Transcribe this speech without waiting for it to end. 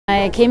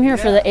I came here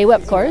for the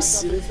AWEP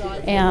course,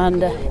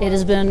 and it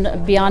has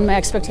been beyond my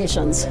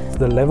expectations.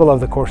 The level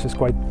of the course is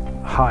quite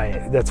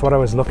high. That's what I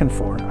was looking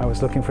for. I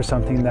was looking for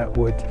something that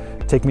would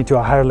take me to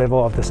a higher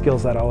level of the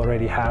skills that I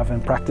already have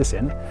and practice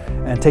in,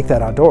 and take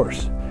that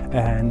outdoors.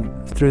 And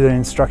through the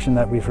instruction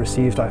that we've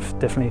received, I've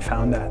definitely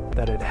found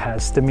that it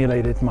has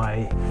stimulated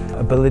my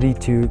ability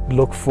to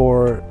look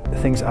for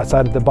things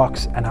outside of the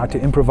box and how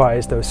to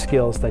improvise those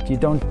skills that you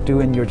don't do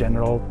in your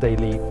general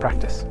daily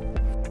practice.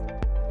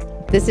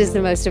 This is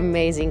the most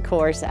amazing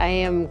course. I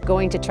am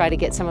going to try to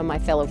get some of my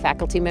fellow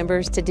faculty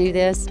members to do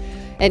this.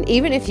 And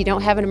even if you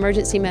don't have an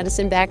emergency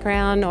medicine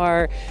background,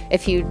 or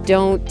if you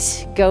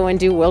don't go and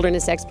do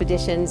wilderness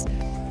expeditions,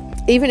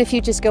 even if you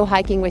just go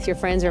hiking with your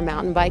friends or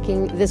mountain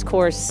biking, this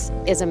course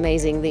is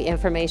amazing. The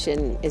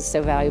information is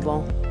so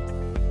valuable.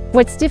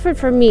 What's different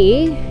for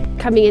me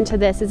coming into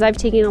this is I've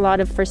taken a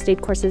lot of first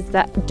aid courses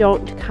that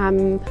don't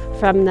come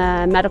from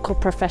the medical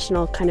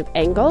professional kind of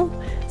angle.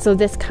 So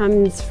this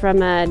comes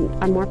from a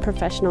more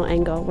professional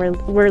angle.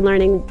 We're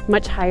learning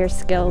much higher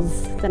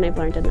skills than I've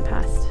learned in the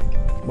past.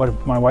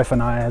 What my wife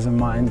and I has in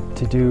mind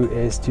to do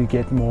is to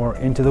get more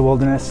into the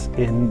wilderness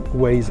in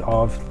ways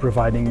of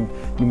providing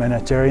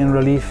humanitarian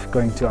relief,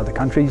 going to other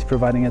countries,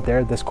 providing it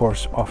there. This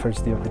course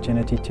offers the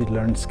opportunity to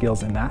learn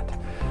skills in that.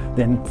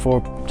 Then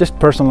for just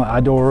personal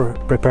outdoor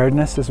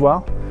preparedness as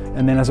well.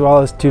 And then as well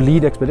as to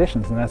lead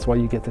expeditions, and that's why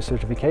you get the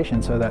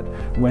certification, so that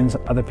when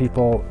other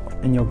people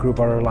in your group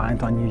are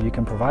reliant on you, you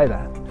can provide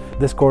that.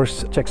 This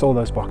course checks all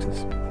those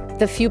boxes.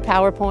 The few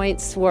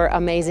PowerPoints were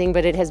amazing,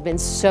 but it has been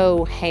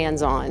so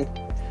hands-on.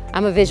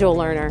 I'm a visual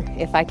learner.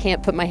 If I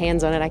can't put my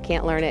hands on it, I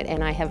can't learn it,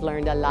 and I have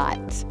learned a lot.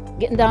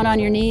 Getting down on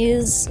your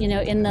knees, in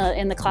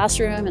the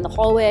classroom, in the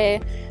hallway,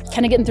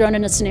 kind of getting thrown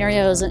into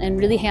scenarios and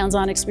really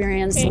hands-on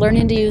experience,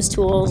 learning to use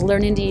tools,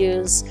 learning to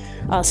use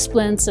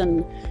splints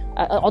and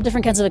all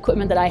different kinds of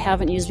equipment that I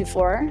haven't used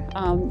before,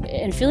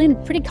 and feeling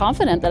pretty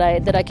confident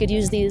that I could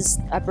use these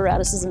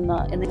apparatuses in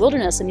the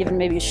wilderness and even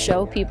maybe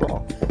show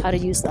people how to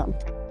use them.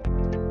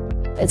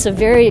 It's a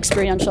very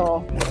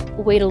experiential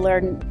way to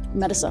learn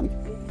medicine.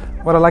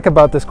 What I like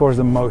about this course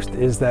the most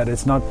is that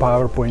it's not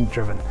PowerPoint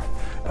driven.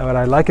 What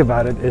I like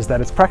about it is that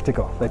it's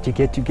practical, that you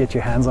get to get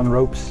your hands on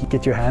ropes, you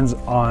get your hands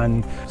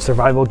on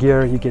survival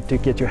gear, you get to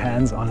get your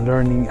hands on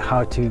learning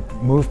how to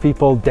move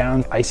people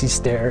down icy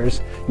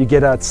stairs, you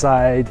get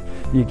outside,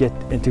 you get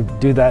to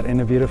do that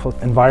in a beautiful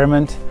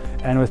environment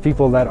and with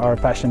people that are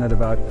passionate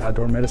about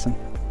outdoor medicine.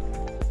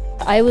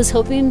 I was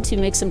hoping to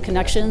make some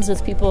connections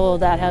with people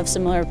that have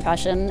similar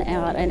passion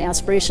and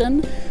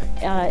aspiration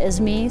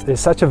as me. There's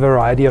such a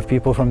variety of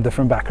people from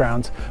different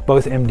backgrounds,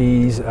 both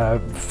MDs,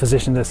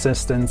 physician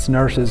assistants,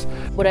 nurses.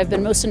 What I've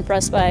been most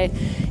impressed by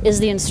is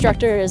the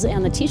instructors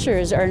and the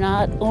teachers are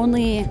not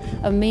only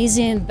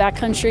amazing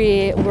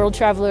backcountry world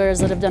travelers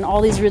that have done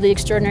all these really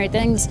extraordinary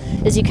things,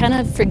 is you kind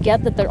of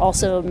forget that they're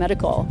also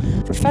medical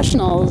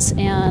professionals,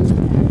 and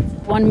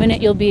one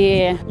minute you'll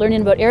be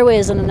learning about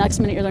airways and the next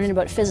minute you're learning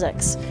about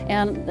physics.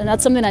 And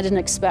that's something I didn't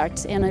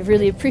expect, and I've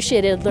really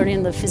appreciated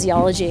learning the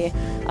physiology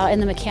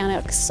and the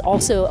mechanics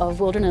also of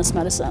wilderness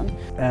medicine.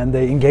 And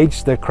they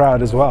engage the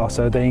crowd as well,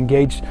 so they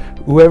engage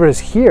whoever is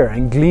here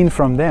and glean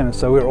from them,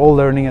 so we're all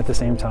learning at the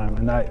same time,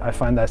 and I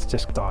find that's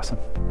just awesome.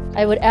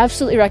 I would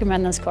absolutely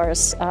recommend this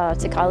course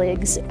to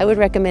colleagues. I would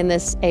recommend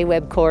this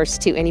AWEP course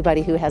to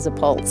anybody who has a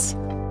pulse.